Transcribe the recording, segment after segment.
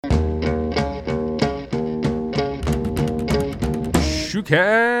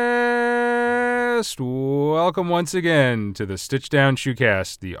Shoecast! Welcome once again to the Stitch Down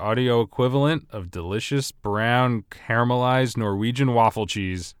Shoecast, the audio equivalent of delicious brown caramelized Norwegian waffle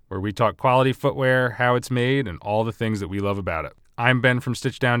cheese, where we talk quality footwear, how it's made, and all the things that we love about it. I'm Ben from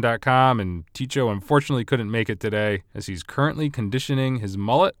StitchDown.com, and Ticho unfortunately couldn't make it today, as he's currently conditioning his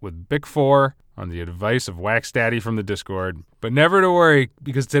mullet with Bic 4 on the advice of Wax Daddy from the Discord. But never to worry,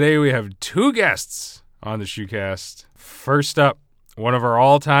 because today we have two guests on the Shoecast. First up, one of our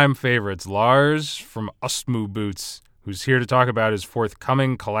all-time favorites, Lars from Østmo Boots, who's here to talk about his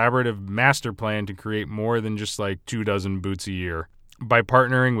forthcoming collaborative master plan to create more than just like 24 boots a year by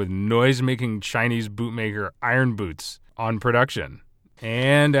partnering with noise-making Chinese bootmaker Iron Boots on production.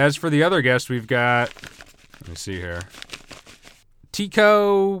 And as for the other guest, we've got, let me see here,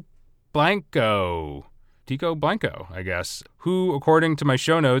 Ticho Blanco, I guess, who, according to my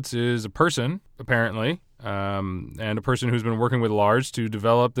show notes, is a person, apparently, and a person who's been working with Lars to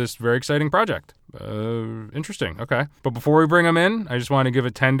develop this very exciting project. Interesting. Okay. But before we bring him in, I just want to give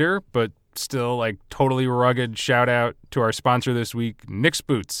a tender, but still like totally rugged shout out to our sponsor this week, Nick's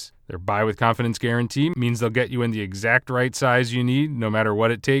Boots. Their buy with confidence guarantee means they'll get you in the exact right size you need, no matter what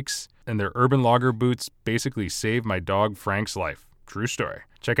it takes. And their urban logger boots basically saved my dog Frank's life. True story.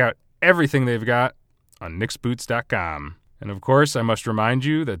 Check out everything they've got on nicksboots.com. And of course, I must remind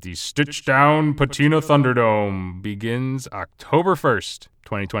you that the Stitch Down Patina Thunderdome begins October 1st,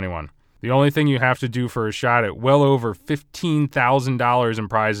 2021. The only thing you have to do for a shot at well over $15,000 in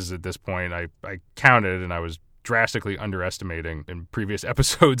prizes at this point, I counted and I was drastically underestimating in previous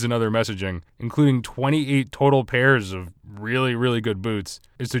episodes and other messaging, including 28 total pairs of really, really good boots,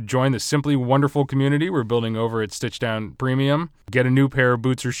 is to join the simply wonderful community we're building over at Stitch Down Premium. Get a new pair of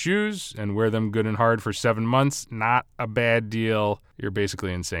boots or shoes and wear them good and hard for 7 months. Not a bad deal. You're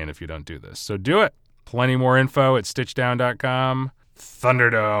basically insane if you don't do this. So do it. Plenty more info at stitchdown.com.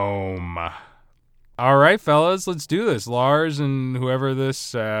 Thunderdome. All right, fellas, let's do this. Lars and whoever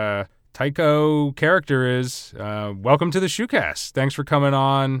this Tycho character is, welcome to the Shoecast. Thanks for coming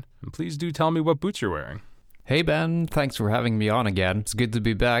on, and please do tell me what boots you're wearing. Hey Ben, thanks for having me on again. It's good to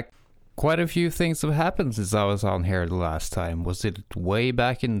be back. Quite a few things have happened since I was on here the last time. Was it way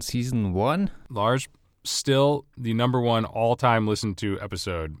back in season 1? Lars, still the number one all-time listened to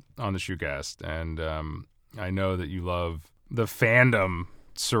episode on the Shoecast, and I know that you love the fandom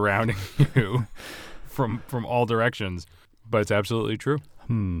surrounding you from all directions, but it's absolutely true.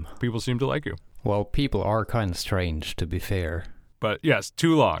 People seem to like you. Well, people are kind of strange, to be fair. But yes,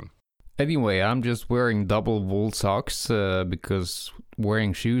 too long. Anyway, I'm just wearing double wool socks because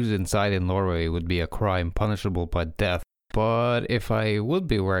wearing shoes inside in Norway would be a crime punishable by death. But if I would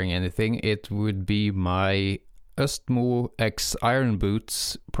be wearing anything, it would be my Østmo X Iron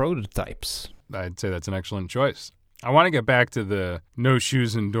Boots prototypes. I'd say that's an excellent choice. I want to get back to the no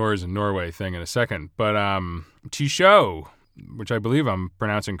shoes indoors in Norway thing in a second, but Ticho, which I believe I'm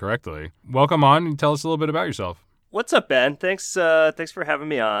pronouncing correctly, welcome on and tell us a little bit about yourself. What's up, Ben? Thanks for having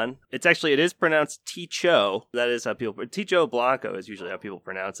me on. It is pronounced Ticho. That is how people... Ticho Blanco is usually how people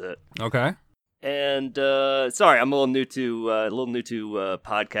pronounce it. Okay. And sorry, I'm a little new to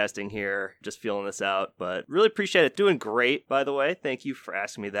podcasting here. Just feeling this out, but really appreciate it. Doing great, by the way. Thank you for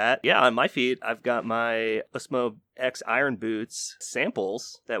asking me that. Yeah, on my feet, I've got my Østmo X Iron Boots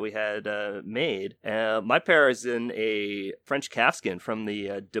samples that we had made. My pair is in a French calfskin from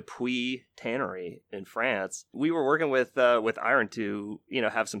the Depuis tannery in France. We were working with Iron to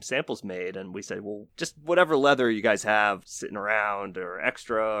have some samples made, and we said, well, just whatever leather you guys have sitting around or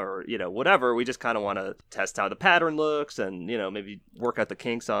extra or whatever. We just kind of want to test how the pattern looks and maybe work out the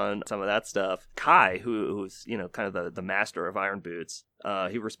kinks on some of that stuff. Kai, who's kind of the master of Iron Boots,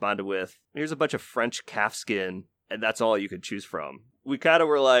 he responded with, here's a bunch of French calfskin, and that's all you could choose from. We kind of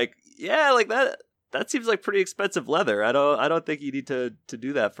were like, yeah, like that seems like pretty expensive leather. I don't think you need to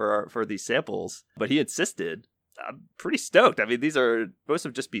do that for these samples. But he insisted. I'm pretty stoked. I mean, these are supposed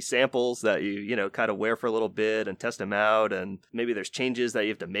to just be samples that you kind of wear for a little bit and test them out, and maybe there's changes that you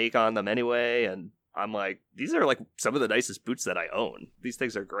have to make on them anyway. And I'm like, these are like some of the nicest boots that I own. These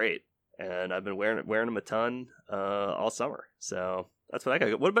things are great, and I've been wearing them a ton all summer. So that's what I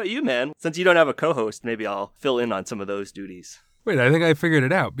got. What about you, man? Since you don't have a co-host, maybe I'll fill in on some of those duties. Wait, I think I figured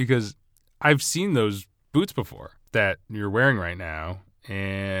it out because I've seen those boots before that you're wearing right now,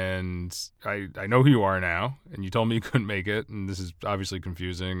 and I know who you are now, and you told me you couldn't make it, and this is obviously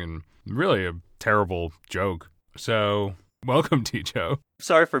confusing and really a terrible joke. So, welcome, Ticho.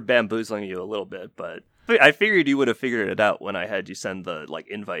 Sorry for bamboozling you a little bit, but I figured you would have figured it out when I had you send the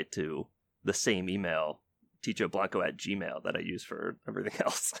invite to the same email, tichoblanco@gmail.com, that I use for everything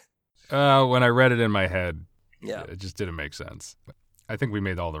else. When I read it in my head, yeah, it just didn't make sense. I think we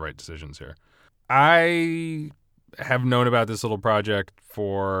made all the right decisions here. I have known about this little project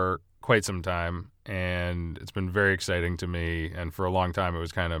for quite some time, and it's been very exciting to me. And for a long time, it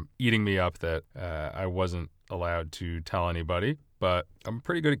was kind of eating me up that I wasn't allowed to tell anybody. But I'm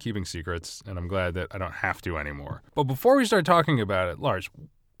pretty good at keeping secrets, and I'm glad that I don't have to anymore. But before we start talking about it, Lars,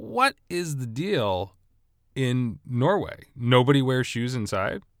 what is the deal in Norway? Nobody wears shoes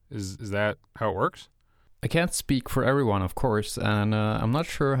inside? Is that how it works? I can't speak for everyone, of course, and I'm not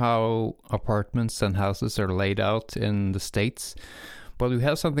sure how apartments and houses are laid out in the States, but we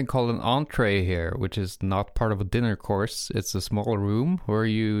have something called an entree here, which is not part of a dinner course. It's a small room where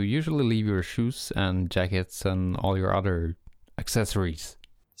you usually leave your shoes and jackets and all your other accessories.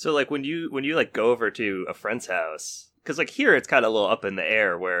 So like when you like go over to a friend's house, because like here it's kind of a little up in the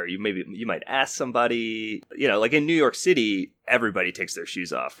air where you might ask somebody, like in New York City, everybody takes their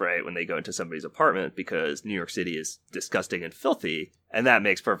shoes off, right, when they go into somebody's apartment because New York City is disgusting and filthy, and that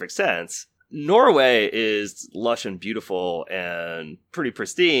makes perfect sense. Norway is lush and beautiful and pretty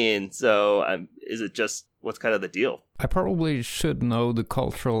pristine, so is it just what's kind of the deal? I probably should know the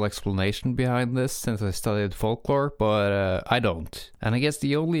cultural explanation behind this since I studied folklore, but I don't. And I guess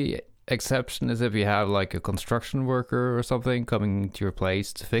the only exception is if you have like a construction worker or something coming to your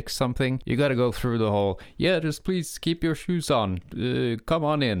place to fix something. You gotta go through the whole, just please keep your shoes on, come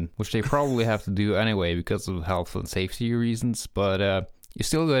on in, which they probably have to do anyway because of health and safety reasons, but you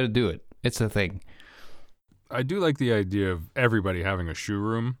still gotta do it. It's a thing. I do like the idea of everybody having a shoe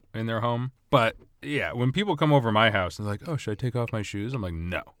room in their home, but yeah, when people come over my house and they're like, oh, should I take off my shoes? I'm like,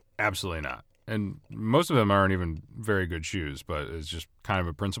 no, absolutely not. And most of them aren't even very good shoes, but it's just kind of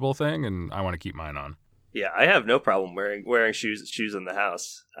a principle thing, and I want to keep mine on. Yeah, I have no problem wearing shoes in the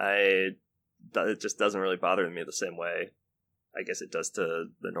house. It just doesn't really bother me the same way I guess it does to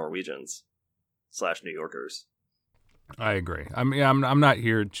the Norwegians / New Yorkers. I agree. I mean, I'm not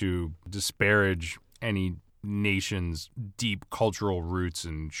here to disparage any nation's deep cultural roots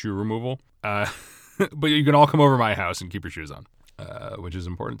in shoe removal, but you can all come over my house and keep your shoes on, which is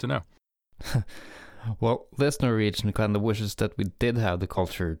important to know. Well, this Norwegian kind of wishes that we did have the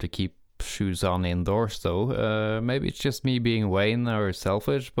culture to keep shoes on indoors, though. Maybe it's just me being vain or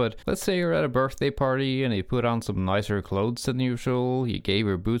selfish, but let's say you're at a birthday party and you put on some nicer clothes than usual, you gave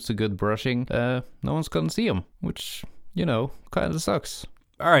your boots a good brushing, no one's gonna see them, which, kind of sucks.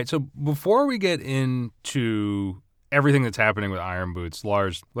 All right, so before we get into everything that's happening with Iron Boots,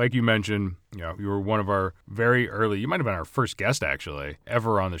 Lars, like you mentioned, you were one of our very early, you might have been our first guest actually,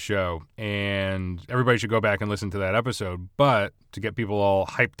 ever on the show, and everybody should go back and listen to that episode. But to get people all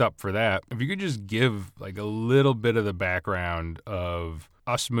hyped up for that, if you could just give like a little bit of the background of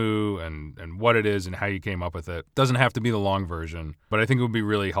Østmo and what it is and how you came up with it. Doesn't have to be the long version, but I think it would be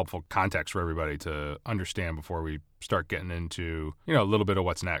really helpful context for everybody to understand before we start getting into, a little bit of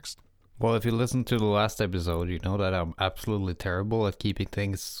what's next. Well, if you listen to the last episode, you know that I'm absolutely terrible at keeping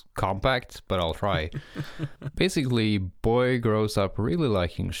things compact, but I'll try. Basically, boy grows up really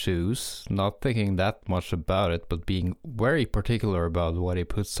liking shoes, not thinking that much about it, but being very particular about what he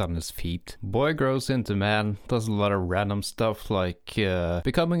puts on his feet. Boy grows into man, does a lot of random stuff like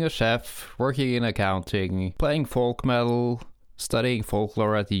becoming a chef, working in accounting, playing folk metal, studying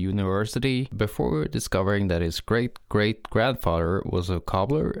folklore at the university, before discovering that his great-great-grandfather was a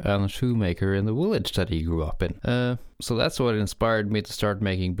cobbler and a shoemaker in the village that he grew up in. So that's what inspired me to start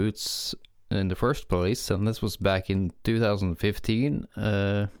making boots in the first place, and this was back in 2015.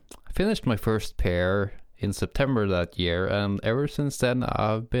 I finished my first pair in September that year, and ever since then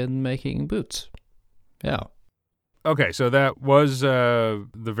I've been making boots. Yeah. Okay, so that was the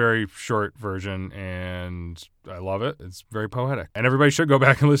very short version, and I love it. It's very poetic. And everybody should go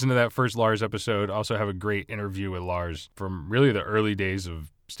back and listen to that first Lars episode. Also have a great interview with Lars from really the early days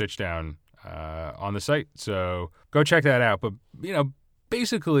of Stitchdown on the site. So go check that out. But,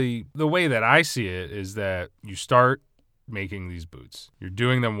 basically the way that I see it is that you start making these boots. You're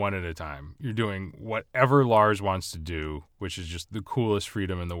doing them one at a time. You're doing whatever Lars wants to do, which is just the coolest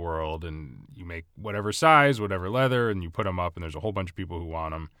freedom in the world. And you make whatever size, whatever leather, and you put them up, and there's a whole bunch of people who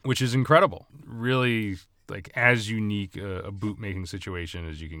want them, which is incredible. Really, like, as unique a boot making situation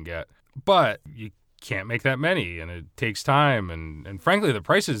as you can get. But you can't make that many, and it takes time. And frankly, the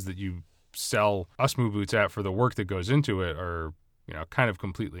prices that you sell Østmo boots at for the work that goes into it are, kind of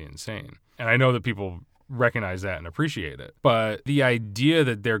completely insane. And I know that people recognize that and appreciate it. But the idea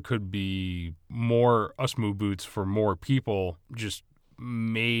that there could be more Østmo boots for more people, just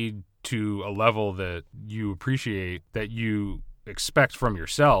made to a level that you appreciate, that you expect from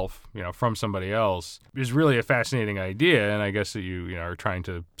yourself, from somebody else, is really a fascinating idea. And I guess that you are trying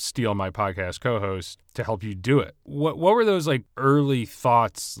to steal my podcast co-host to help you do it. What were those like early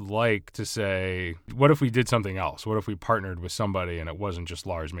thoughts like to say, what if we did something else? What if we partnered with somebody and it wasn't just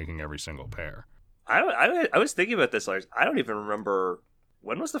Lars making every single pair? I was thinking about this, Lars. I don't even remember,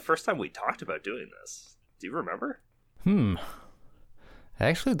 when was the first time we talked about doing this? Do you remember? I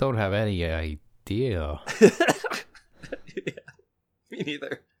actually don't have any idea. Yeah, me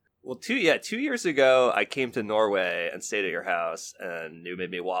neither. Well, 2 years ago, I came to Norway and stayed at your house, and you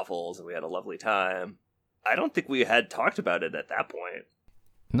made me waffles, and we had a lovely time. I don't think we had talked about it at that point.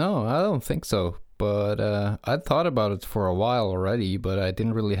 No, I don't think so. But I'd thought about it for a while already, but I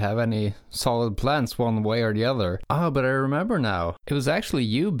didn't really have any solid plans one way or the other. But I remember now. It was actually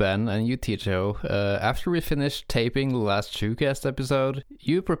you, Ben, and you, Ticho. After we finished taping the last Shoecast episode,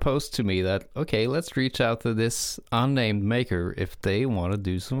 you proposed to me that, okay, let's reach out to this unnamed maker if they want to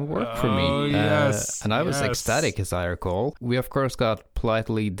do some work for me. Yes. And I was ecstatic, as I recall. We, of course, got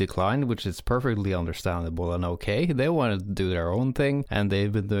politely declined, which is perfectly understandable and okay. They wanted to do their own thing, and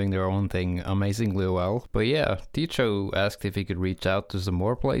they've been doing their own thing amazingly well. But yeah, Ticho asked if he could reach out to some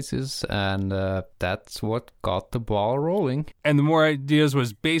more places, and that's what got the ball rolling. And the more ideas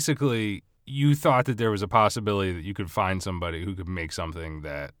was basically you thought that there was a possibility that you could find somebody who could make something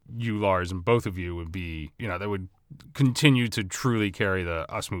that you, Lars, and both of you would be, that would continue to truly carry the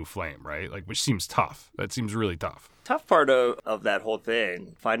Østmo flame, right? Like, which seems tough. That seems really tough. Tough part of that whole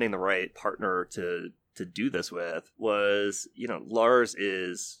thing, finding the right partner to do this with, was, Lars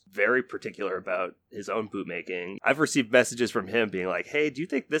is very particular about his own boot making. I've received messages from him being like, hey, do you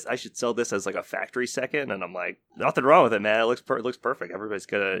think I should sell this as like a factory second? And I'm like, nothing wrong with it, man. It looks perfect. Everybody's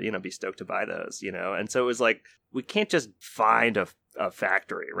gonna, be stoked to buy those, And so it was like, we can't just find a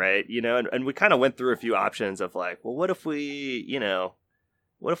factory, right? And we kind of went through a few options of like, well, what if we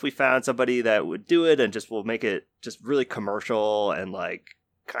found somebody that would do it and just will make it just really commercial and like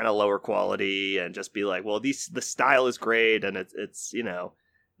kind of lower quality and just be like, well, the style is great and it's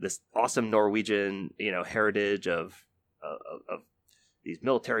this awesome Norwegian heritage of these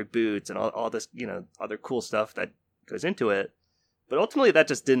military boots and all this other cool stuff that goes into it. But ultimately that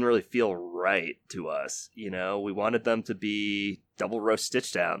just didn't really feel right to us. We wanted them to be double row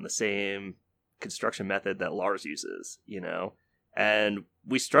stitch down, the same construction method that Lars uses, and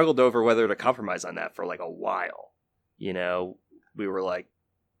we struggled over whether to compromise on that for like a while. We were like,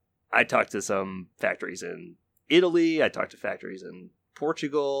 I talked to some factories in Italy. I talked to factories in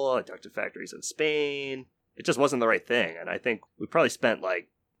Portugal. I talked to factories in Spain. It just wasn't the right thing. And I think we probably spent like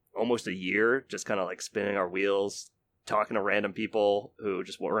almost a year just kind of like spinning our wheels, talking to random people who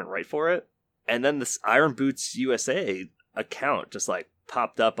just weren't right for it. And then this Iron Boots USA account just like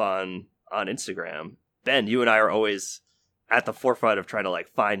popped up on Instagram. Ben, you and I are always at the forefront of trying to like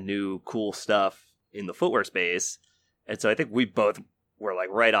find new cool stuff in the footwear space. And so I think we both were like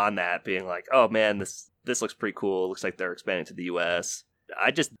right on that, being like, oh man, this looks pretty cool. It looks like they're expanding to the US. I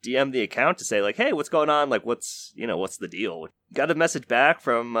just DM'd the account to say like, hey, what's going on? Like, what's the deal? Got a message back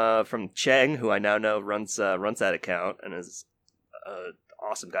from Cheng, who I now know runs that account and is an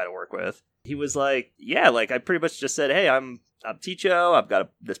awesome guy to work with. He was like, yeah, like I pretty much just said, hey, I'm Ticho. I've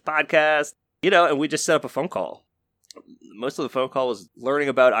got this podcast, and we just set up a phone call. Most of the phone call was learning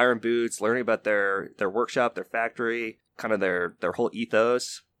about Iron Boots, learning about their workshop, their factory, kind of their whole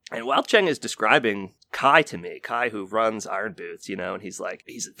ethos. And while Cheng is describing Kai to me, Kai who runs Iron Boots, and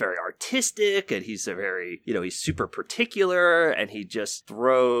he's very artistic and he's he's super particular and he just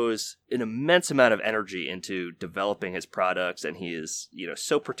throws an immense amount of energy into developing his products. And he is,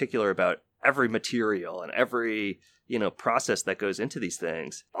 so particular about every material and every, process that goes into these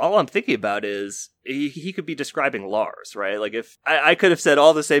things. All I'm thinking about is he could be describing Lars, right? Like if I could have said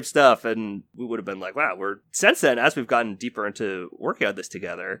all the same stuff and we would have been like, wow, since then, as we've gotten deeper into working on this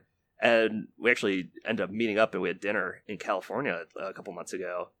together, and we actually ended up meeting up and we had dinner in California a couple months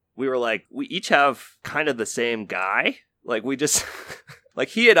ago. We were like, we each have kind of the same guy. Like we just, like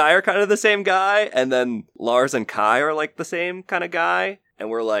he and I are kind of the same guy. And then Lars and Kai are like the same kind of guy. And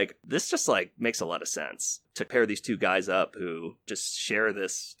we're like, this just like makes a lot of sense to pair these two guys up who just share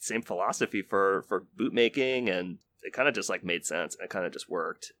this same philosophy for boot making. And it kind of just like made sense. And it kind of just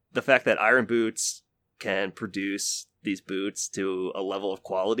worked. The fact that Iron Boots can produce these boots to a level of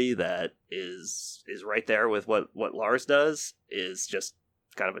quality that is right there with what Lars does is just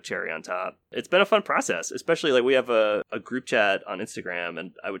kind of a cherry on top. It's been a fun process, especially like we have a group chat on Instagram,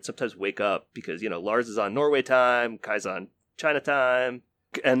 and I would sometimes wake up because, Lars is on Norway time, Kai's on China time,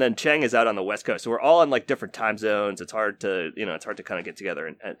 And then Cheng is out on the West Coast. So we're all in like different time zones. It's hard to kind of get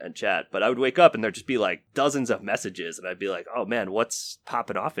together and chat. But I would wake up and there'd just be like dozens of messages. And I'd be like, oh man, what's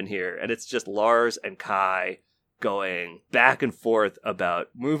popping off in here? And it's just Lars and Kai going back and forth about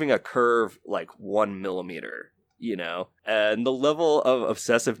moving a curve like 1 millimeter, and the level of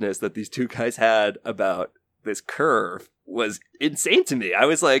obsessiveness that these two guys had about this curve was insane to me. I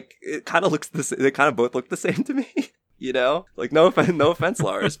was like, it kind of both look the same to me. Like no offense,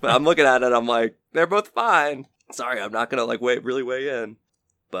 Lars, but I'm looking at it. I'm like, they're both fine. Sorry, I'm not gonna like really weigh in.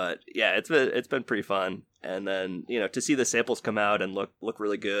 But yeah, it's been pretty fun. And then to see the samples come out and look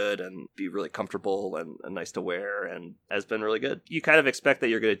really good and be really comfortable and nice to wear and has been really good. You kind of expect that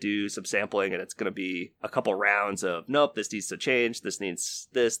you're going to do some sampling and it's going to be a couple rounds of nope, this needs to change, this needs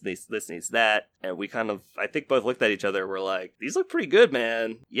this needs that. And we kind of, I think, both looked at each other. We're like, these look pretty good,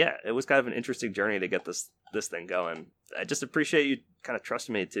 man. Yeah, it was kind of an interesting journey to get this thing going. I just appreciate you kind of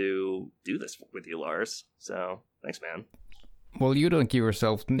trusting me to do this with you, Lars. So thanks, man. Well, you don't give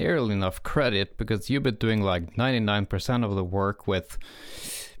yourself nearly enough credit because you've been doing like 99% of the work with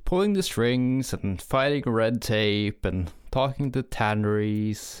pulling the strings and fighting red tape and talking to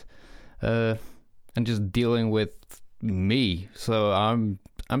tanneries and just dealing with me. So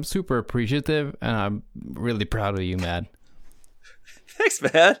I'm super appreciative and I'm really proud of you, man. Thanks,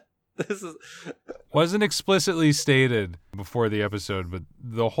 man. This wasn't explicitly stated before the episode, but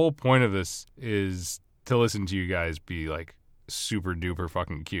the whole point of this is to listen to you guys be like super duper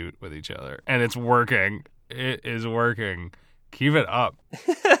fucking cute with each other. And it's working. It is working. Keep it up.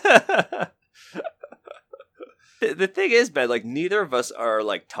 The thing is, Ben, like neither of us are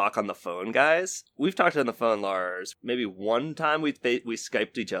like talk on the phone guys. We've talked on the phone, Lars. Maybe one time we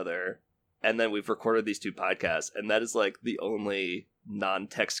Skyped each other and then we've recorded these two podcasts. And that is like the only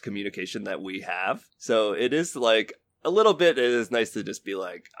non-text communication that we have. So it is like a little bit, it is nice to just be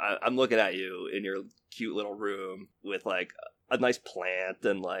like, I'm looking at you in your cute little room with like a nice plant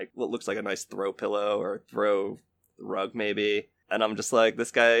and like what looks like a nice throw pillow or throw rug maybe. And I'm just like,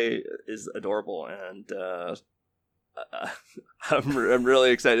 this guy is adorable. And I'm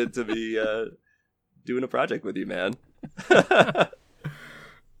really excited to be doing a project with you, man. I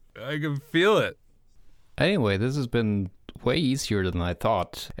can feel it. Anyway, this has been way easier than I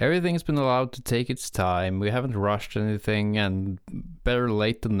thought. Everything's been allowed to take its time. We haven't rushed anything, and better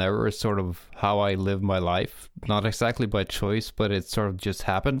late than never is sort of how I live my life. Not exactly by choice, but it sort of just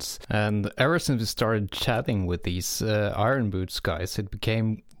happens. And ever since we started chatting with these Iron Boots guys, it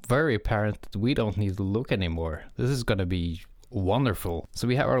became very apparent that we don't need to look anymore. This is going to be wonderful. So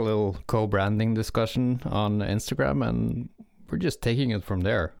we have our little co-branding discussion on Instagram, and we're just taking it from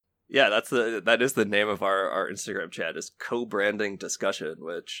there. Yeah, that is the name of our Instagram chat, is co-branding discussion,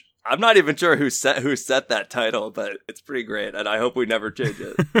 which I'm not even sure who set that title, but it's pretty great, and I hope we never change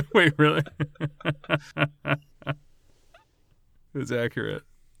it. Wait, really? It's accurate.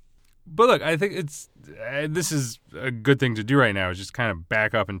 But look, I think this is a good thing to do right now, is just kind of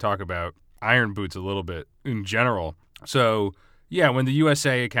back up and talk about Iron Boots a little bit in general. So, yeah, when the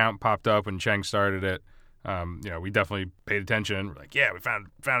USA account popped up when Cheng started it, we definitely paid attention. We're like, yeah, we found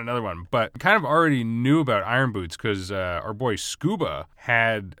another one. But kind of already knew about Iron Boots because our boy Scuba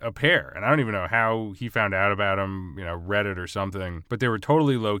had a pair. And I don't even know how he found out about them, Reddit or something. But they were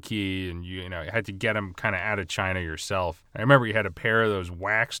totally low-key, and you had to get them kind of out of China yourself. I remember he had a pair of those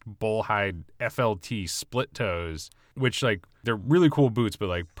waxed bullhide FLT split toes, which, like, they're really cool boots. But,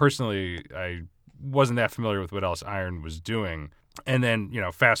 like, personally, I wasn't that familiar with what else Iron was doing. And then,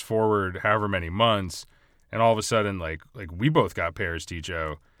 fast forward however many months, and all of a sudden, like we both got pairs,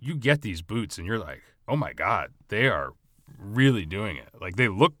 Ticho. You get these boots, and you're like, oh my God, they are really doing it. Like, they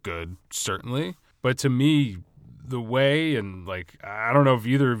look good, certainly. But to me, the way, and like, I don't know if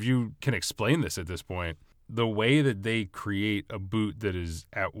either of you can explain this at this point, the way that they create a boot that is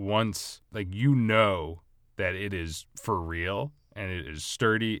at once, like, that it is for real, and it is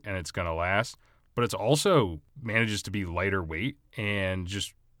sturdy, and it's going to last. But it's also manages to be lighter weight and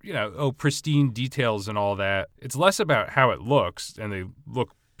just, pristine details and all that. It's less about how it looks, and they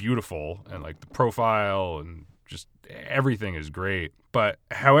look beautiful, and like the profile and just everything is great. But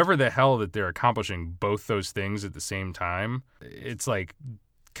however the hell that they're accomplishing both those things at the same time, it's like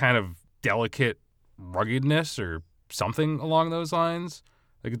kind of delicate ruggedness or something along those lines.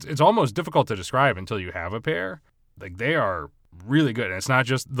 Like it's almost difficult to describe until you have a pair. Like, they are really good. And it's not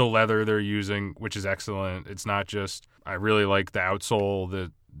just the leather they're using, which is excellent. It's not just, I really like the outsole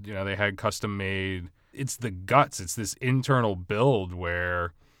that, they had custom made. It's the guts. It's this internal build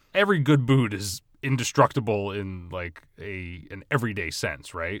where every good boot is indestructible in like an everyday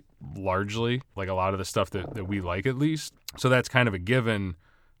sense, right? Largely, like a lot of the stuff that we like, at least. So that's kind of a given.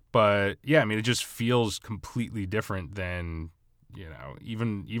 But yeah, I mean, it just feels completely different than,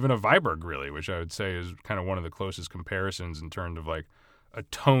 even a Viborg, really, which I would say is kind of one of the closest comparisons in terms of like a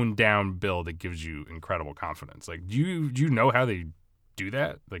toned down build that gives you incredible confidence. Like, do you know how they do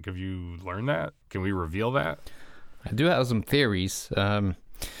that? Like, have you learned that? Can we reveal that? I do have some theories.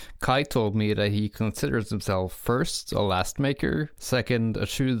 Kai told me that he considers himself first a last maker, second a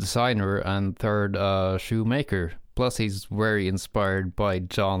shoe designer, and third a shoemaker. Plus, he's very inspired by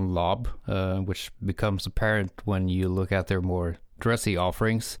John Lobb, which becomes apparent when you look at their more dressy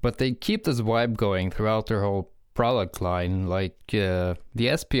offerings. But they keep this vibe going throughout their whole product line. Like the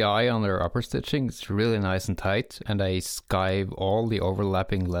SPI on their upper stitching is really nice and tight, and they skive all the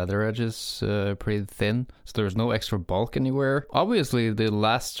overlapping leather edges pretty thin, so there's no extra bulk anywhere. Obviously, the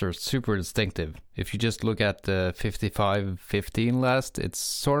lasts are super distinctive. If you just look at the 55-15 last, it's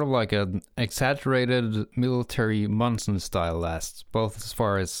sort of like an exaggerated military Munson style last, both as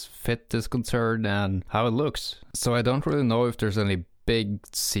far as fit is concerned and how it looks. So I don't really know if there's any big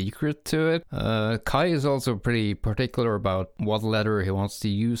secret to it. Kai is also pretty particular about what leather he wants to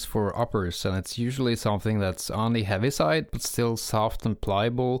use for uppers, and it's usually something that's on the heavy side but still soft and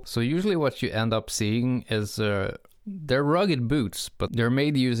pliable. So usually what you end up seeing is they're rugged boots, but they're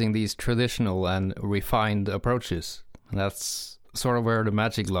made using these traditional and refined approaches. And that's sort of where the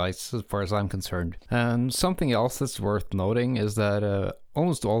magic lies, as far as I'm concerned. And something else that's worth noting is that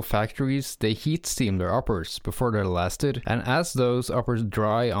almost all factories, they heat steam their uppers before they're lasted, and as those uppers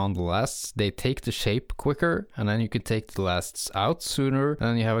dry on the lasts, they take the shape quicker, and then you can take the lasts out sooner,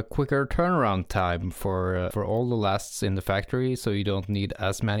 and you have a quicker turnaround time for all the lasts in the factory, so you don't need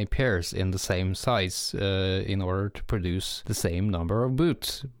as many pairs in the same size in order to produce the same number of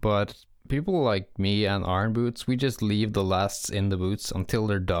boots. But people like me and Iron Boots, we just leave the lasts in the boots until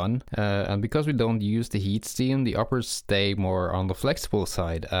they're done. And because we don't use the heat steam, the uppers stay more on the flexible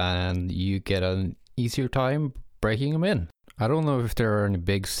side, and you get an easier time breaking them in. I don't know if there are any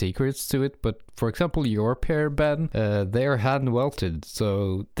big secrets to it, but for example, your pair, Ben, they are hand welted,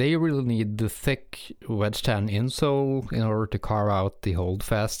 so they really need the thick wedge tan insole in order to carve out the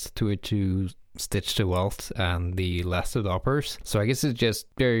holdfast to it to stitch the welt and the lasted uppers. So I guess it's just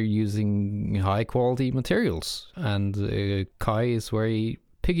they're using high quality materials, and Kai is very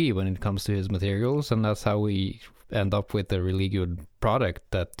picky when it comes to his materials, and that's how we end up with a really good product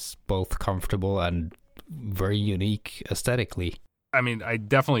that's both comfortable and very unique aesthetically. I mean, I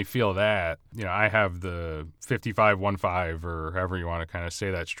definitely feel that. I have the 5515, or however you want to kind of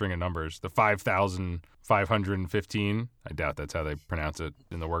say that string of numbers, the 5,515. I doubt that's how they pronounce it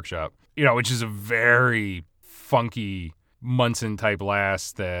in the workshop. Which is a very funky Munson type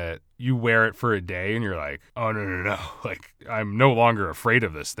last that you wear it for a day and you're like, oh, no. Like, I'm no longer afraid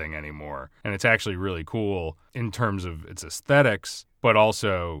of this thing anymore. And it's actually really cool in terms of its aesthetics, but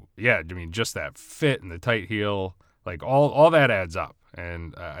also, yeah, I mean, just that fit and the tight heel, like all that adds up.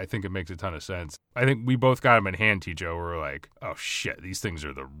 And I think it makes a ton of sense. I think we both got them in hand, Ticho. We're like, oh, shit, these things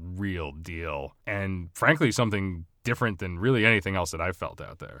are the real deal. And frankly, something different than really anything else that I've felt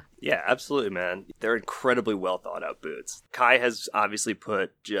out there. Yeah, absolutely, man. They're incredibly well thought out boots. Kai has obviously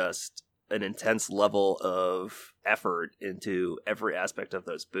put just an intense level of effort into every aspect of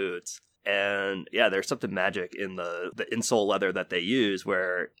those boots. And yeah, there's something magic in the insole leather that they use,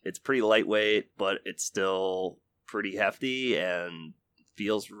 where it's pretty lightweight, but it's still pretty hefty and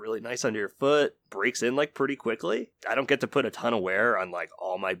feels really nice under your foot, breaks in like pretty quickly. I don't get to put a ton of wear on like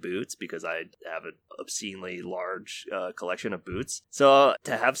all my boots because I have an obscenely large collection of boots. So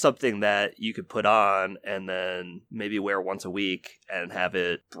to have something that you could put on and then maybe wear once a week and have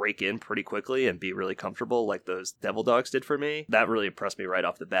it break in pretty quickly and be really comfortable like those Devil Dogs did for me, that really impressed me right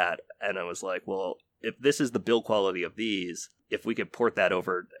off the bat. And I was like, well, if this is the build quality of these, if we could port that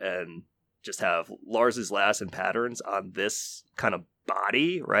over and just have Lars's last and patterns on this kind of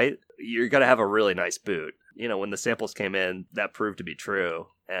body, right? You're going to have a really nice boot. When the samples came in, that proved to be true.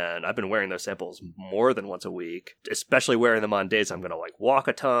 And I've been wearing those samples more than once a week, especially wearing them on days I'm going to like walk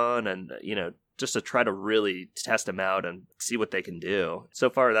a ton and, just to try to really test them out and see what they can do. So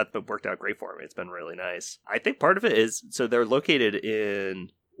far, that's worked out great for me. It's been really nice. I think part of it is, so they're located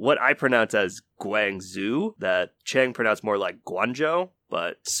in what I pronounce as Guangzhou, that Cheng pronounced more like Guangzhou,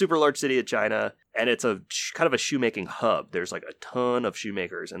 but super large city of China. And it's a kind of a shoemaking hub. There's like a ton of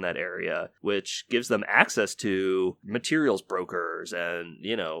shoemakers in that area, which gives them access to materials brokers and,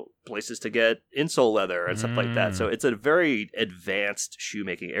 places to get insole leather and stuff like that. So it's a very advanced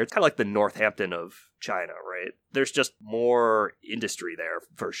shoemaking area. It's kind of like the Northampton of China, right? There's just more industry there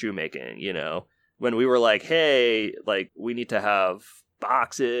for shoemaking, when we were like, hey, like, we need to have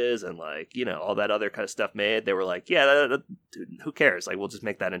boxes and like, you know, all that other kind of stuff made, they were like, yeah, dude, who cares? Like, we'll just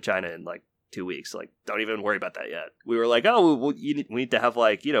make that in China in like 2 weeks. Like, don't even worry about that yet. We were like, oh, well, we need to have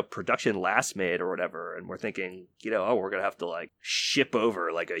like, you know, production last made or whatever. And we're thinking, you know, oh, we're going to have to like ship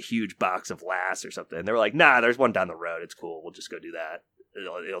over like a huge box of last or something. And they were like, nah, there's one down the road. It's cool. We'll just go do that.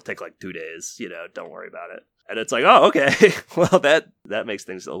 It'll take like 2 days, you know, don't worry about it. And it's like, oh, okay. Well, that makes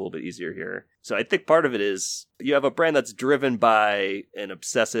things a little bit easier here. So I think part of it is you have a brand that's driven by an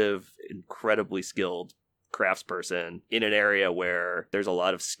obsessive, incredibly skilled craftsperson in an area where there's a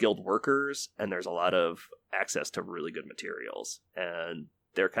lot of skilled workers and there's a lot of access to really good materials. And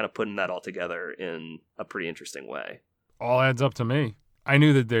they're kind of putting that all together in a pretty interesting way. All adds up to me. I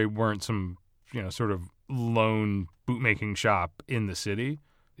knew that they weren't some, you know, sort of lone bootmaking shop in the city.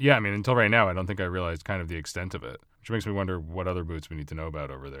 Yeah, I mean, until right now, I don't think I realized kind of the extent of it, which makes me wonder what other boots we need to know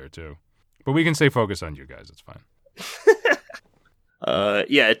about over there, too. But we can stay focused on you guys. It's fine.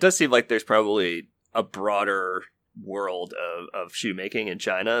 Yeah, it does seem like there's probably a broader world of shoemaking in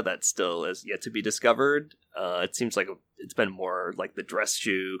China that still is yet to be discovered. It seems like it's been more like the dress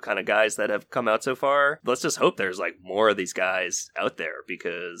shoe kind of guys that have come out so far. Let's just hope there's like more of these guys out there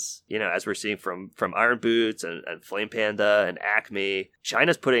because, you know, as we're seeing from Iron Boots and Flame Panda and Acme,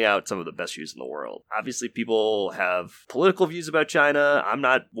 China's putting out some of the best shoes in the world. Obviously, people have political views about China. I'm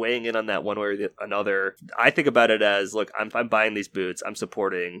not weighing in on that one way or another. I think about it as, look, I'm buying these boots. I'm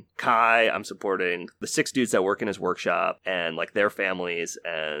supporting Kai. I'm supporting the 6 dudes that work in his workshop and like their families.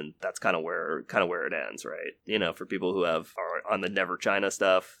 And that's kind of where it ends, right? You know, for people who are on the Never China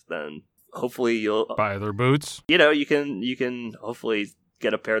stuff, then hopefully you'll buy their boots. You know, you can hopefully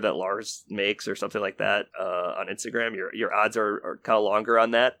get a pair that Lars makes or something like that on Instagram. Your odds are kind of longer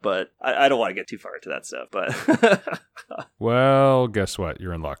on that, but I don't want to get too far into that stuff. But well, guess what?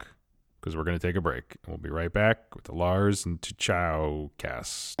 You're in luck because we're going to take a break. We'll be right back with the Lars and Chow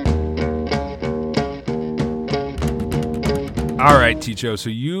cast. All right, Ticho. So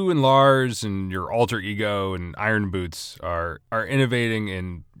you and Lars and your alter ego and Iron Boots are innovating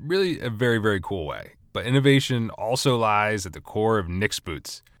in really a very, very cool way. But innovation also lies at the core of Nick's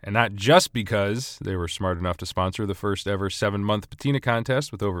Boots. And not just because they were smart enough to sponsor the first ever 7-month patina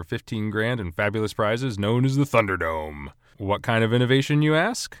contest with over $15,000 in fabulous prizes known as the Thunderdome. What kind of innovation, you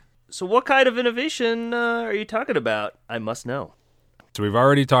ask? So what kind of innovation are you talking about? I must know. So we've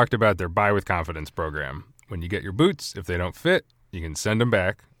already talked about their Buy With Confidence program. When you get your boots, if they don't fit, you can send them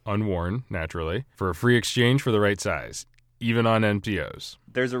back, unworn, naturally, for a free exchange for the right size, even on NPOs.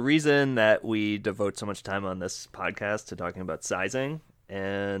 There's a reason that we devote so much time on this podcast to talking about sizing,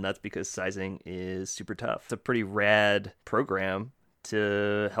 and that's because sizing is super tough. It's a pretty rad program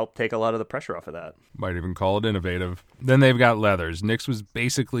to help take a lot of the pressure off of that. Might even call it innovative. Then they've got leathers. Nick's was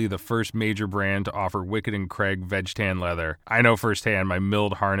basically the first major brand to offer Wicked and Craig veg tan leather. I know firsthand my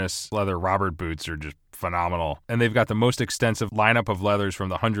milled harness leather Robert boots are just phenomenal. And they've got the most extensive lineup of leathers from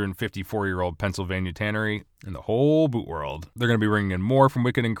the 154-year-old Pennsylvania tannery in the whole boot world. They're going to be bringing in more from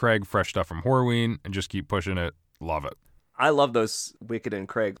Wicked and Craig, fresh stuff from Horween, and just keep pushing it. Love it. I love those Wicked and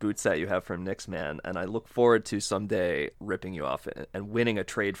Craig boots that you have from Nick's, man, and I look forward to someday ripping you off and winning a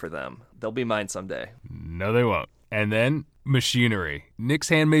trade for them. They'll be mine someday. No, they won't. And then machinery. Nick's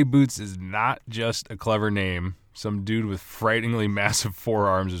Handmade Boots is not just a clever name. Some dude with frighteningly massive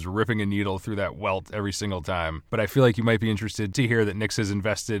forearms is ripping a needle through that welt every single time. But I feel like you might be interested to hear that Nick's has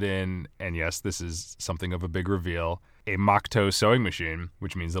invested in, and yes, this is something of a big reveal, a mock-toe sewing machine,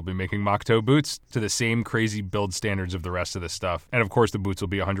 which means they'll be making mock-toe boots to the same crazy build standards of the rest of the stuff. And of course, the boots will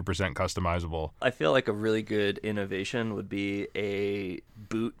be 100% customizable. I feel like a really good innovation would be a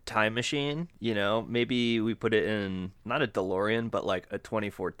boot time machine. You know, maybe we put it in, not a DeLorean, but like a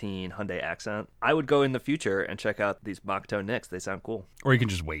 2014 Hyundai Accent. I would go in the future and check out these mock-toe Nicks. They sound cool. Or you can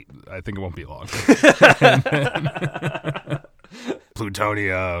just wait. I think it won't be long.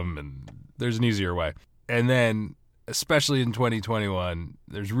 Plutonium, and there's an easier way. And then, especially in 2021,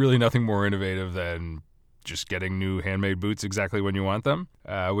 there's really nothing more innovative than just getting new handmade boots exactly when you want them,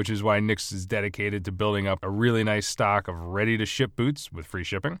 which is why Nick's is dedicated to building up a really nice stock of ready-to-ship boots with free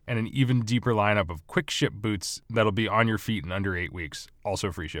shipping and an even deeper lineup of quick-ship boots that'll be on your feet in under 8 weeks,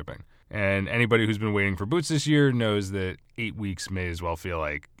 also free shipping. And anybody who's been waiting for boots this year knows that 8 weeks may as well feel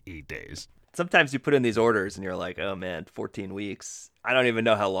like 8 days. Sometimes you put in these orders and you're like, oh man, 14 weeks. I don't even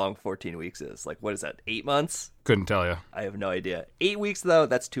know how long 14 weeks is. Like, what is that, 8 months? Couldn't tell you. I have no idea. 8 weeks, though,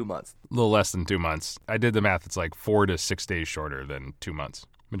 that's 2 months. A little less than 2 months. I did the math. It's like 4 to 6 days shorter than 2 months,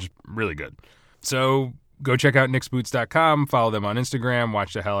 which is really good. So go check out nicksboots.com, follow them on Instagram,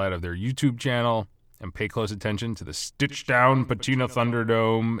 watch the hell out of their YouTube channel. And pay close attention to the Stitch Down Patina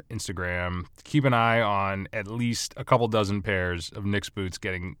Thunderdome Instagram. Keep an eye on at least a couple dozen pairs of Nick's boots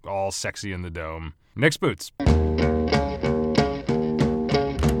getting all sexy in the dome. Nick's boots.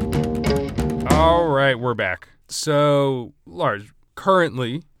 All right, we're back. So, Lars,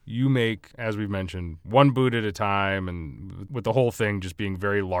 currently you make, as we've mentioned, one boot at a time, and with the whole thing just being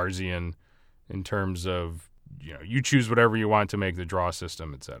very Larsian in terms of, you choose whatever you want to make the draw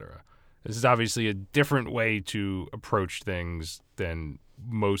system, etc. This is obviously a different way to approach things than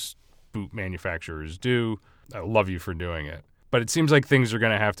most boot manufacturers do. I love you for doing it. But it seems like things are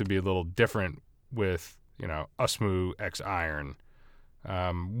going to have to be a little different with, Østmo X Iron.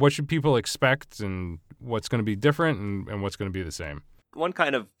 What should people expect, and what's going to be different, and what's going to be the same? One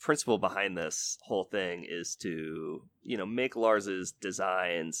kind of principle behind this whole thing is to, make Lars's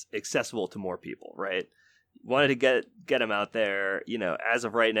designs accessible to more people, right? Wanted to get them out there, as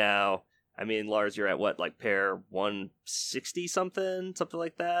of right now. I mean, Lars, you're at what, like pair 160 something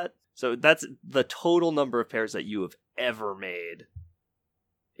like that? So that's the total number of pairs that you have ever made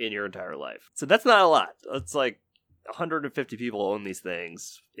in your entire life. So that's not a lot. It's like 150 people own these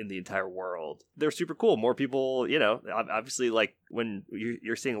things in the entire world. They're super cool. More people, obviously, like when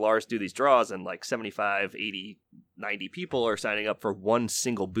you're seeing Lars do these draws and like 75, 80, 90 people are signing up for one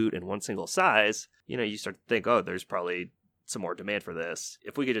single boot in one single size, you start to think, oh, there's probably some more demand for this.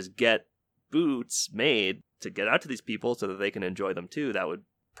 If we could just get boots made to get out to these people so that they can enjoy them too, that would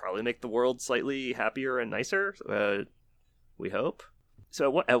probably make the world slightly happier and nicer. We hope.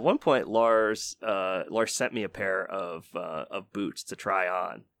 So at one point, Lars sent me a pair of boots to try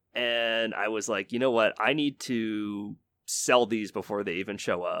on, and I was like, you know what? I need to sell these before they even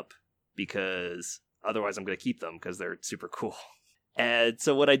show up, because otherwise I'm going to keep them because they're super cool. And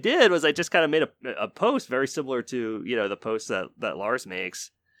so what I did was I just kind of made a post very similar to the post that Lars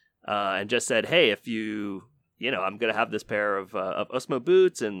makes, and just said, hey, if I'm going to have this pair of Østmo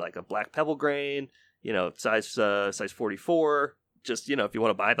boots in like a black pebble grain, size 44. Just, if you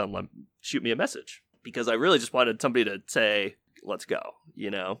want to buy them, shoot me a message. Because I really just wanted somebody to say, let's go,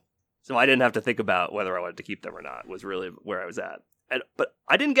 So I didn't have to think about whether I wanted to keep them or not, was really where I was at. But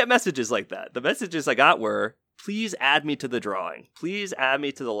I didn't get messages like that. The messages I got were, please add me to the drawing. Please add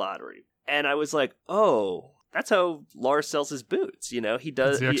me to the lottery. And I was like, oh, that's how Lars sells his boots. He does.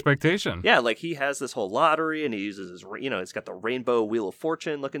 That's the expectation. Yeah, like he has this whole lottery, and he uses his, it's got the rainbow Wheel of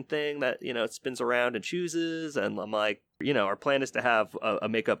Fortune looking thing that, it spins around and chooses. And I'm like, our plan is to have a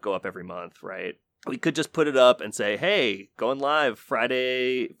makeup go up every month, right? We could just put it up and say, hey, going live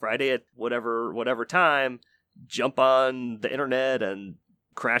Friday at whatever time, jump on the internet and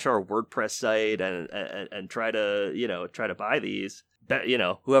crash our WordPress site and try to buy these. Bet,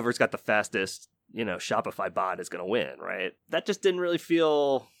 whoever's got the fastest Shopify bot is going to win, right? That just didn't really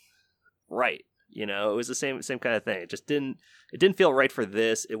feel right. It was the same kind of thing. It didn't feel right for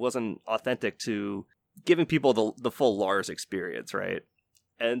this. It wasn't authentic to giving people the full Lars experience, right?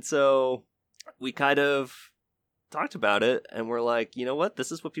 And so we kind of talked about it, and we're like, you know what?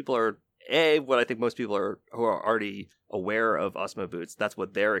 This is what people are, what I think most people are who are already aware of Østmo boots. That's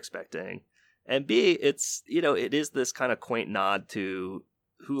what they're expecting. And B, it's, it is this kind of quaint nod to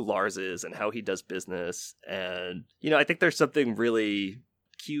who Lars is and how he does business. And, I think there's something really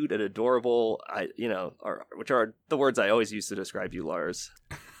cute and adorable, which are the words I always use to describe you, Lars,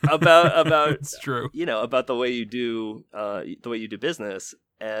 about it's true. About the way you do business.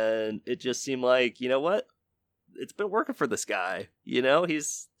 And it just seemed like, what? It's been working for this guy.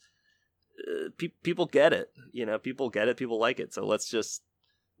 He's people get it. People get it. People like it. So let's just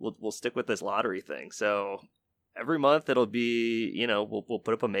we'll stick with this lottery thing. So every month it'll be, we'll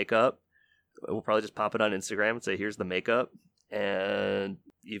put up a makeup. We'll probably just pop it on Instagram and say, here's the makeup. And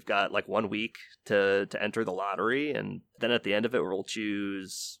you've got like 1 week to enter the lottery. And then at the end of it, we'll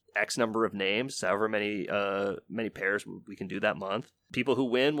choose X number of names, however many pairs we can do that month. People who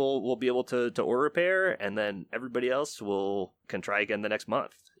win will be able to order a pair, and then everybody else can try again the next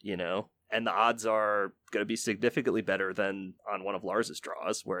month, And the odds are going to be significantly better than on one of Lars's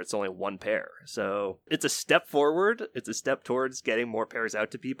draws, where it's only one pair. So it's a step forward. It's a step towards getting more pairs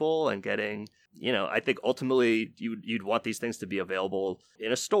out to people and getting, I think ultimately you'd want these things to be available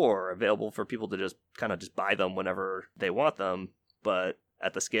in a store, available for people to just kind of just buy them whenever they want them. But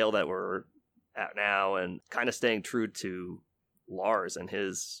at the scale that we're at now, and kind of staying true to Lars and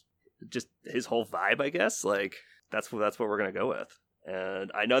his whole vibe, I guess, like that's what we're going to go with.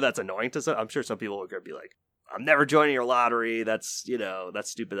 And I know that's annoying to some. I'm sure some people are going to be like, I'm never joining your lottery. That's,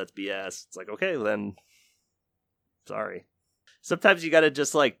 that's stupid. That's BS. It's like, okay, then sorry. Sometimes you got to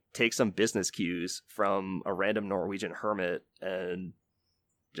just like take some business cues from a random Norwegian hermit and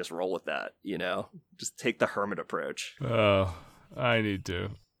just roll with that, just take the hermit approach. Oh, I need to.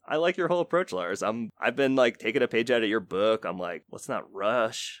 I like your whole approach, Lars. I've been like taking a page out of your book. I'm like, let's not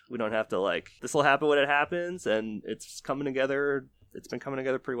rush. We don't have to like, this will happen when it happens, and it's coming together. It's been coming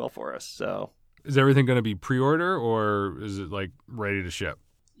together pretty well for us. So, is everything going to be pre-order, or is it like ready to ship?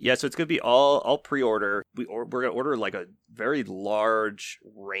 Yeah, so it's going to be all pre-order. We're going to order like a very large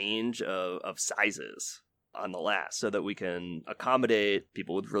range of sizes on the last, so that we can accommodate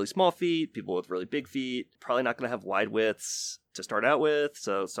people with really small feet, people with really big feet. Probably not going to have wide widths to start out with,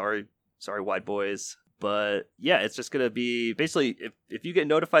 so sorry wide boys. But yeah, it's just going to be basically, if you get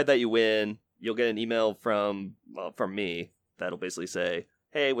notified that you win, you'll get an email from me that'll basically say,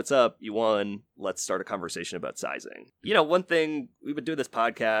 hey, what's up? You won. Let's start a conversation about sizing. One thing, we've been doing this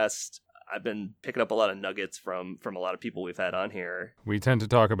podcast, I've been picking up a lot of nuggets from a lot of people we've had on here. We tend to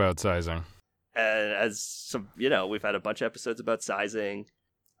talk about sizing. And as some, we've had a bunch of episodes about sizing.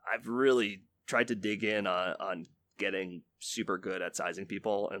 I've really tried to dig in on getting super good at sizing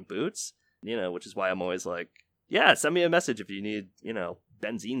people and boots, which is why I'm always like, yeah, send me a message if you need,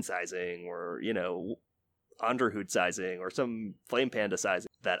 benzene sizing or, Underhood sizing or some Flame Panda sizing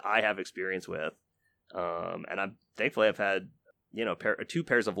that I have experience with. And I'm thankfully I've had, two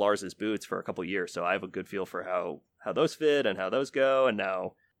pairs of Lars's boots for a couple years. So I have a good feel for how those fit and how those go. And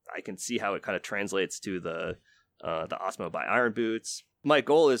now I can see how it kind of translates to the Østmo by Iron boots. My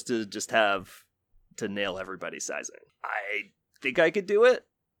goal is to just to nail everybody's sizing. I think I could do it.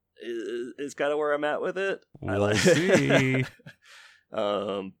 Is kind of where I'm at with it. We'll see.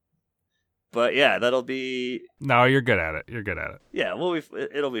 But yeah, that'll be. No, you're good at it. Yeah,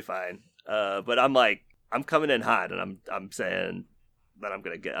 it'll be fine. But I'm coming in hot, and I'm saying that I'm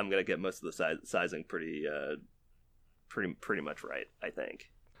gonna get most of the sizing pretty much right, I think.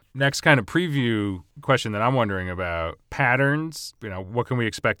 Next kind of preview question that I'm wondering about, patterns. What can we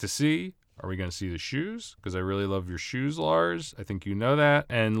expect to see? Are we going to see the shoes? Because I really love your shoes, Lars. I think you know that.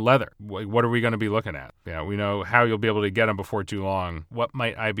 And leather. What are we going to be looking at? We know how you'll be able to get them before too long. What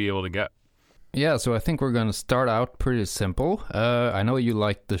might I be able to get? Yeah, so I think we're going to start out pretty simple. I know you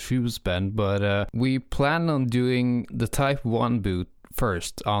like the shoes, Ben, but we plan on doing the Type 1 boot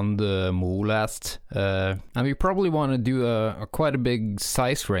first on the Molast. And we probably want to do a quite a big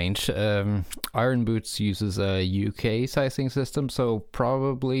size range. Iron Boots uses a UK sizing system, so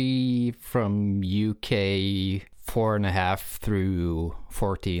probably from UK 4.5 through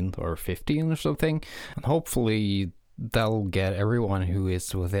 14 or 15 or something. And hopefully that'll get everyone who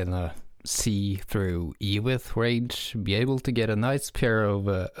is within a C through E width range be able to get a nice pair of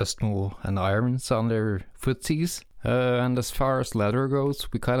Østmo and irons on their footsies. And as far as leather goes,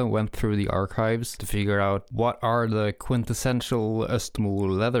 we kind of went through the archives to figure out what are the quintessential Østmo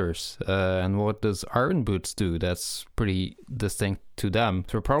leathers and what does Iron Boots do that's pretty distinct to them.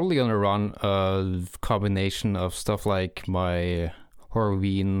 So we're probably going to run a combination of stuff like my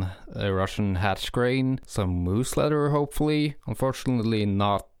Horween Russian hatch grain, some moose leather hopefully. Unfortunately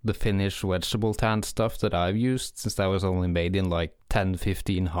not the Finnish vegetable tan stuff that I've used, since that was only made in like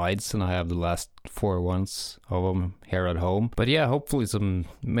 10-15 hides, and I have the last 4 ones of them here at home. But yeah, hopefully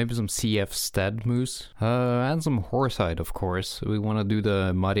maybe some CF Stead moose, and some horsehide, of course. We want to do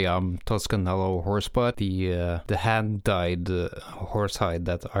the Mariam Toscanello horsebutt, the hand-dyed horsehide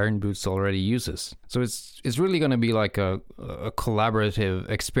that Iron Boots already uses. So it's really going to be like a collaborative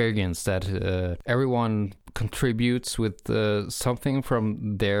experience that everyone contributes with something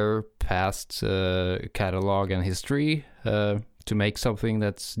from their past catalog and history to make something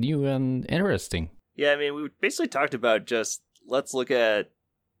that's new and interesting. Yeah, I mean, we basically talked about just let's look at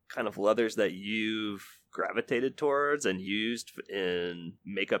kind of leathers that you've gravitated towards and used in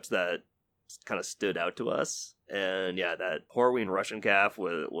makeups that kind of stood out to us. And yeah, that Horween Russian calf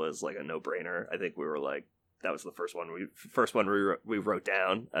was like a no-brainer. I think we were like, that was the first one we wrote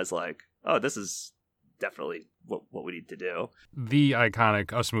down as like, oh, this is definitely what we need to do. The iconic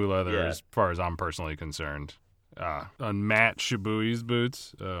Østmo leather, Yeah. as far as I'm personally concerned. On Matt Shibui's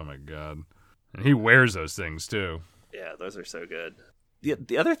boots. Oh my god. And he wears those things too. Yeah, those are so good.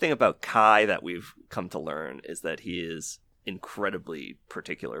 The other thing about Kai that we've come to learn is that he is incredibly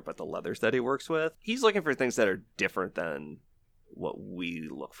particular about the leathers that he works with. He's looking for things that are different than what we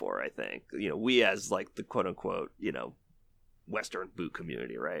look for, I think. We as like the quote unquote, Western boot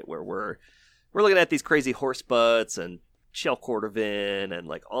community, right? Where we're looking at these crazy horse butts and shell cordovan and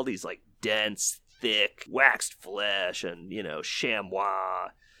like all these like dense, thick, waxed flesh and, chamois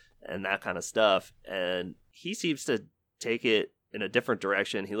and that kind of stuff. And he seems to take it in a different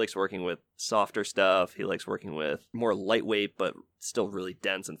direction. He likes working with softer stuff. He likes working with more lightweight, but still really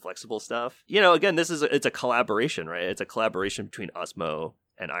dense and flexible stuff. Again, it's a collaboration, right? It's a collaboration between Østmo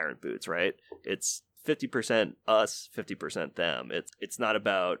and iron boots, right? It's 50% us, 50% them. It's not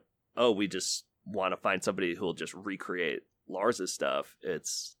about, oh, we just want to find somebody who'll just recreate Lars's stuff.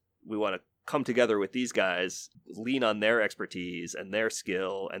 It's, we want to come together with these guys, lean on their expertise and their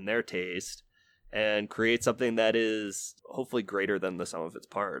skill and their taste, and create something that is hopefully greater than the sum of its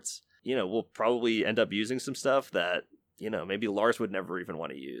parts. You know, we'll probably end up using some stuff that, you know, maybe Lars would never even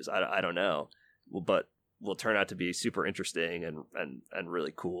want to use. I don't know. But will turn out to be super interesting and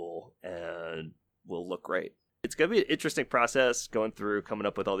really cool, and will look great. It's going to be an interesting process going through, coming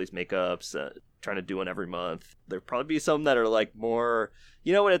up with all these makeups, trying to do one every month. There'll probably be some that are like more,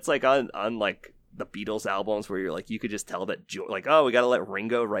 you know, when it's like on like the Beatles albums where you're like, you could just tell that, like, oh, we got to let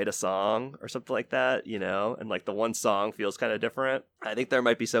Ringo write a song or something like that, you know, and like the one song feels kind of different. I think there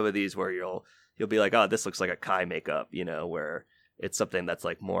might be some of these where you'll be like, oh, this looks like a Kai makeup, you know, where it's something that's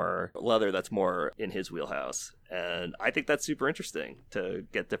like more leather, that's more in his wheelhouse. And I think that's super interesting to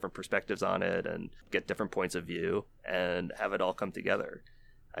get different perspectives on it and get different points of view and have it all come together.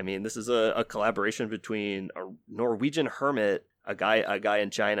 I mean, this is a collaboration between a Norwegian hermit, a guy in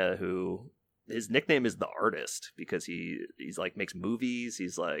China who, his nickname is the Artist because he's like makes movies.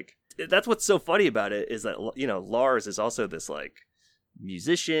 He's like, that's what's so funny about it, is that, you know, Lars is also this like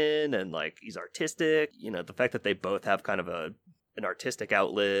musician and like he's artistic. You know, the fact that they both have kind of an artistic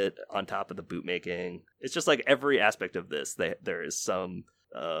outlet on top of the boot making. It's just like every aspect of this, there is some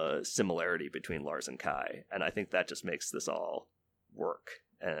similarity between Lars and Kai, and I think that just makes this all work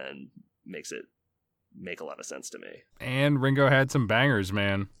and makes it make a lot of sense to me. And Ringo had some bangers,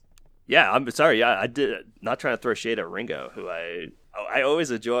 man. Yeah, I'm sorry. Yeah, I did not trying to throw shade at Ringo, who I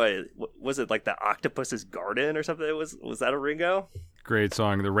always enjoy. Was it like the Octopus's Garden or something? Was that a Ringo? Great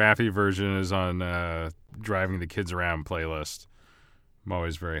song. The Raffi version is on Driving the Kids Around playlist. I'm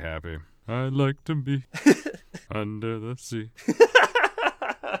always very happy. I'd like to be under the sea.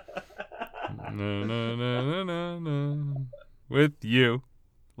 Na, na, na, na, na, na. With you,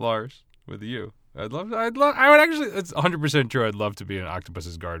 Lars. With you. I would actually, it's 100% true. I'd love to be in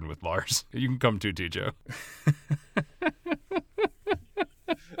Octopus's Garden with Lars. You can come too, Tijo.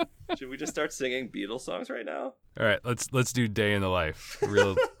 Should we just start singing Beatles songs right now? All right, let's do Day in the Life. A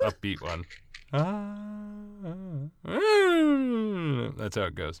real upbeat one. That's how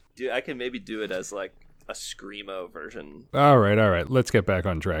it goes. Dude, I can maybe do it as like a screamo version. All right. Let's get back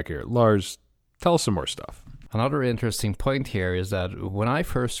on track here. Lars, tell us some more stuff. Another interesting point here is that when I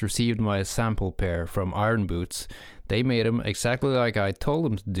first received my sample pair from Iron Boots, they made them exactly like I told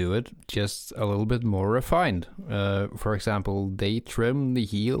them to do it, just a little bit more refined. For example, they trim the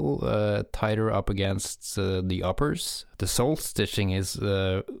heel tighter up against the uppers. The sole stitching is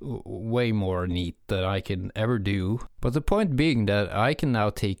way more neat than I can ever do. But the point being that I can now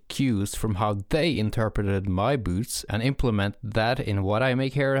take cues from how they interpreted my boots and implement that in what I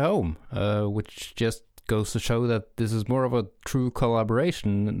make here at home, which just goes to show that this is more of a true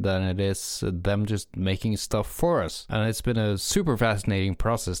collaboration than it is them just making stuff for us. And it's been a super fascinating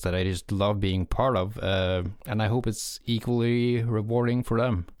process that I just love being part of, and I hope it's equally rewarding for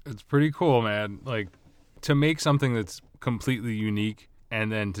them. It's pretty cool, man. Like, to make something that's completely unique and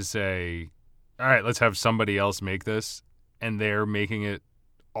then to say, all right, let's have somebody else make this, and they're making it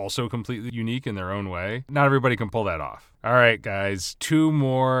also completely unique in their own way. Not everybody can pull that off. All right, guys, 2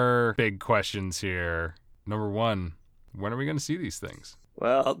 more big questions here. Number 1, when are we going to see these things?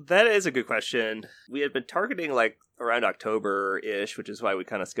 Well, that is a good question. We had been targeting like around October-ish, which is why we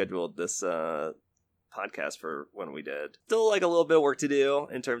kind of scheduled this podcast for when we did. Still like a little bit of work to do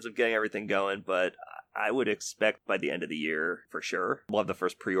in terms of getting everything going, but I would expect by the end of the year for sure. We'll have the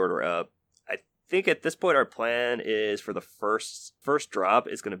first pre-order up. I think at this point our plan is for the first drop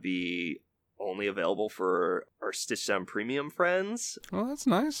is going to be only available for our Stitch Down Premium friends. Well, that's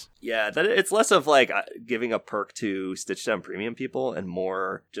nice. Yeah, that it's less of like giving a perk to Stitch Down Premium people and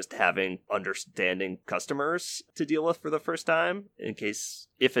more just having understanding customers to deal with for the first time. In case,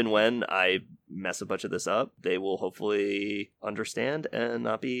 if and when I mess a bunch of this up, they will hopefully understand and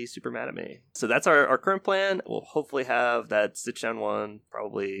not be super mad at me. So that's our current plan. We'll hopefully have that Stitch Down one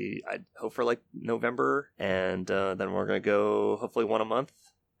probably, I'd hope for like November. And then we're going to go hopefully one a month.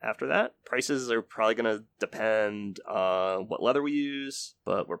 After that, prices are probably going to depend on what leather we use,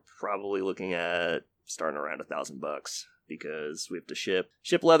 but we're probably looking at starting around $1,000 because we have to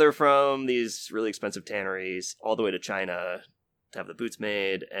ship leather from these really expensive tanneries all the way to China to have the boots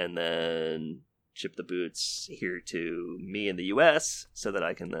made, and then ship the boots here to me in the US so that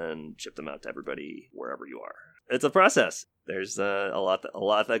I can then ship them out to everybody wherever you are. It's a process. There's a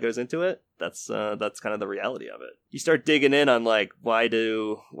lot that goes into it. That's kind of the reality of it. You start digging in on like why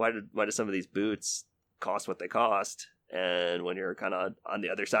do some of these boots cost what they cost, And when you're kind of on the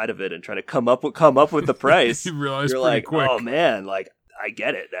other side of it and trying to come up with the price, you realize you're pretty like, quick. oh man, like I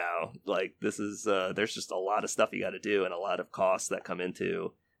get it now. Like this is there's just a lot of stuff you got to do and a lot of costs that come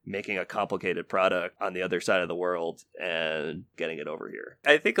into making a complicated product on the other side of the world and getting it over here.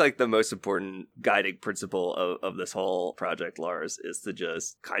 I think like the most important guiding principle of this whole project, Lars, is to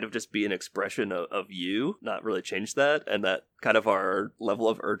just kind of just be an expression of you, not really change that. And that kind of our level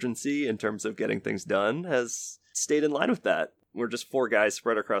of urgency in terms of getting things done has stayed in line with that. We're just 4 guys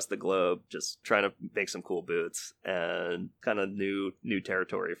spread across the globe, just trying to make some cool boots and kind of new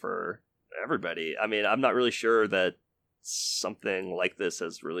territory for everybody. I mean, I'm not really sure that something like this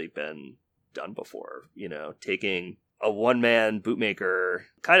has really been done before, you know, taking a one-man bootmaker,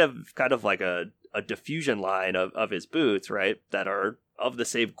 kind of like a diffusion line of his boots, right, that are of the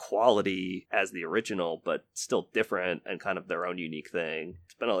same quality as the original but still different and kind of their own unique thing.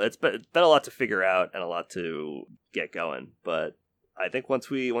 It's been a lot to figure out and a lot to get going, but I think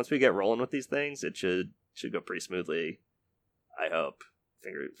once we get rolling with these things, it should go pretty smoothly. I hope.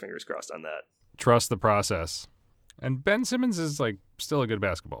 Fingers crossed on that. Trust the process. And Ben Simmons is like still a good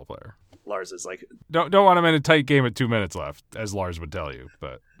basketball player. Lars is like, don't want him in a tight game with 2 minutes left, as Lars would tell you.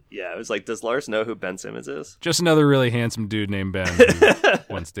 But yeah, it was like, does Lars know who Ben Simmons is? Just another really handsome dude named Ben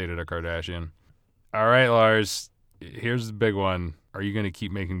who once dated a Kardashian. All right, Lars, here's the big one. Are you going to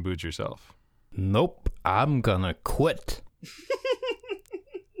keep making boots yourself? Nope, I'm gonna quit.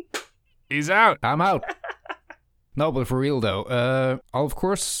 He's out. I'm out. No, but for real though, I'll of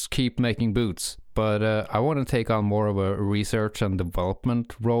course keep making boots, but I want to take on more of a research and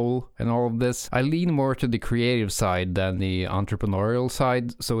development role in all of this. I lean more to the creative side than the entrepreneurial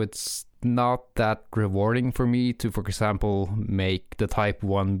side, so it's not that rewarding for me to, for example, make the Type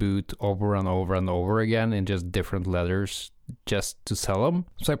 1 boot over and over and over again in just different leathers just to sell them.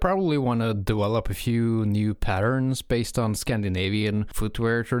 So I probably want to develop a few new patterns based on Scandinavian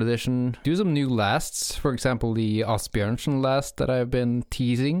footwear tradition. Do some new lasts, for example the Asbjørnsen last that I've been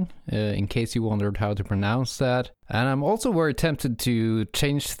teasing, in case you wondered how to pronounce that. And I'm also very tempted to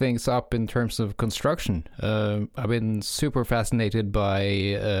change things up in terms of construction. I've been super fascinated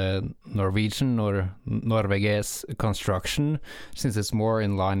by Norwegian or Norveges construction, since it's more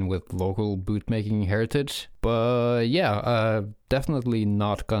in line with local bootmaking heritage. But yeah, definitely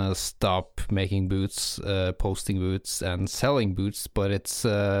not gonna stop making boots, posting boots, and selling boots, but it's...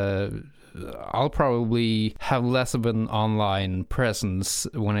 I'll probably have less of an online presence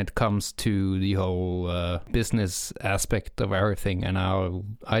when it comes to the whole business aspect of everything, and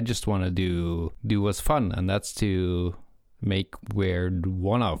I just want to do what's fun, and that's to make weird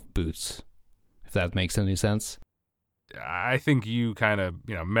one-off boots, if that makes any sense. I think you kind of,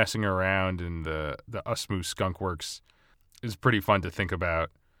 messing around in the Østmo Skunk Works is pretty fun to think about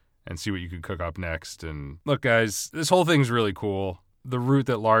and see what you could cook up next. And look, guys, this whole thing's really cool. The route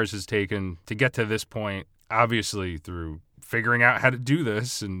that Lars has taken to get to this point, obviously through figuring out how to do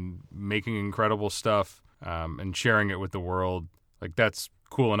this and making incredible stuff and sharing it with the world, like that's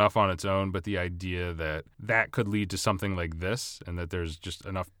cool enough on its own. But the idea that could lead to something like this, and that there's just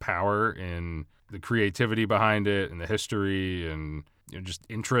enough power in the creativity behind it and the history and just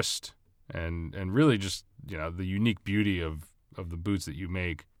interest and really just the unique beauty of the boots that you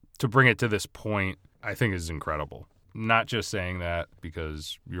make to bring it to this point, I think is incredible. Not just saying that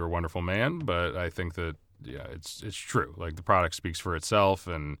because you're a wonderful man, but I think that, it's true. Like, the product speaks for itself,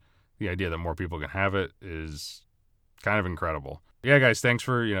 and the idea that more people can have it is kind of incredible. Yeah, guys, thanks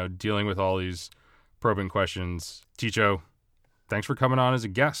for, dealing with all these probing questions. Ticho, thanks for coming on as a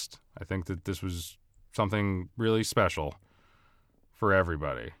guest. I think that this was something really special for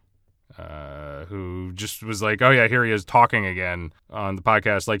everybody who just was like, oh, yeah, here he is talking again on the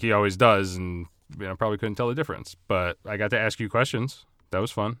podcast like he always does, and probably couldn't tell the difference. But I got to ask you questions. That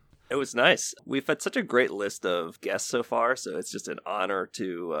was fun. It was nice. We've had such a great list of guests so far, so it's just an honor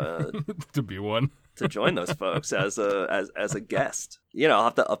to to be one. To join those folks as a guest. I'll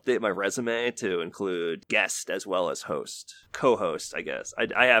have to update my resume to include guest as well as host. Co-host, I guess.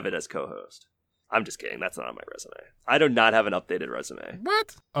 I have it as co-host. I'm just kidding. That's not on my resume. I do not have an updated resume.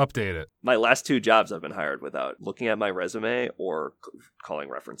 What? Update it. My last 2 jobs I've been hired without looking at my resume or calling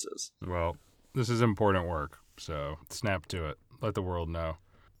references. Well, this is important work, so snap to it. Let the world know.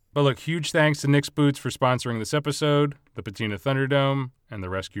 But look, huge thanks to Nick's Boots for sponsoring this episode, the Patina Thunderdome, and the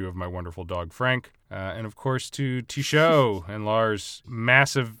rescue of my wonderful dog, Frank. And of course to Ticho and Lars,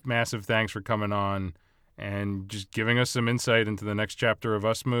 massive, massive thanks for coming on and just giving us some insight into the next chapter of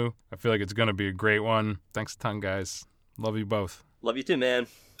Østmo. I feel like it's going to be a great one. Thanks a ton, guys. Love you both. Love you too, man.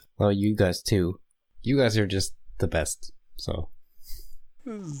 Well, you guys too. You guys are just the best, so...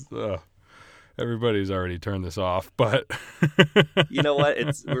 Everybody's already turned this off, but You know what?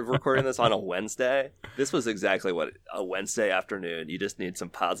 We're recording this on a Wednesday. This was exactly what a Wednesday afternoon. You just need some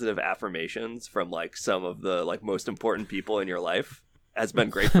positive affirmations from like some of the like most important people in your life. Has been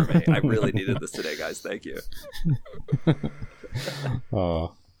great for me. I really needed this today, guys. Thank you.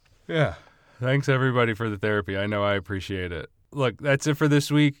 Oh. yeah. Thanks everybody for the therapy. I know I appreciate it. Look, that's it for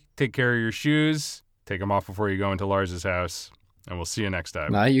this week. Take care of your shoes. Take them off before you go into Lars's house, and we'll see you next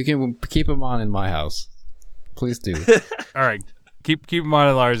time. Now you can keep them on in my house. Please do. All right. Keep them on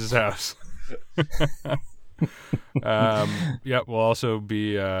at Lars's house. We'll also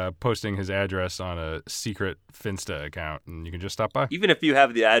be posting his address on a secret Finsta account, and you can just stop by. Even if you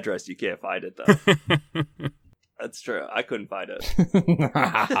have the address, you can't find it though. That's true. I couldn't find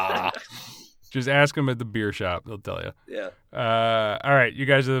it. Just ask him at the beer shop. They'll tell you. Yeah. All right. You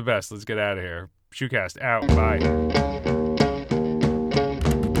guys are the best. Let's get out of here. Shoecast out. Bye.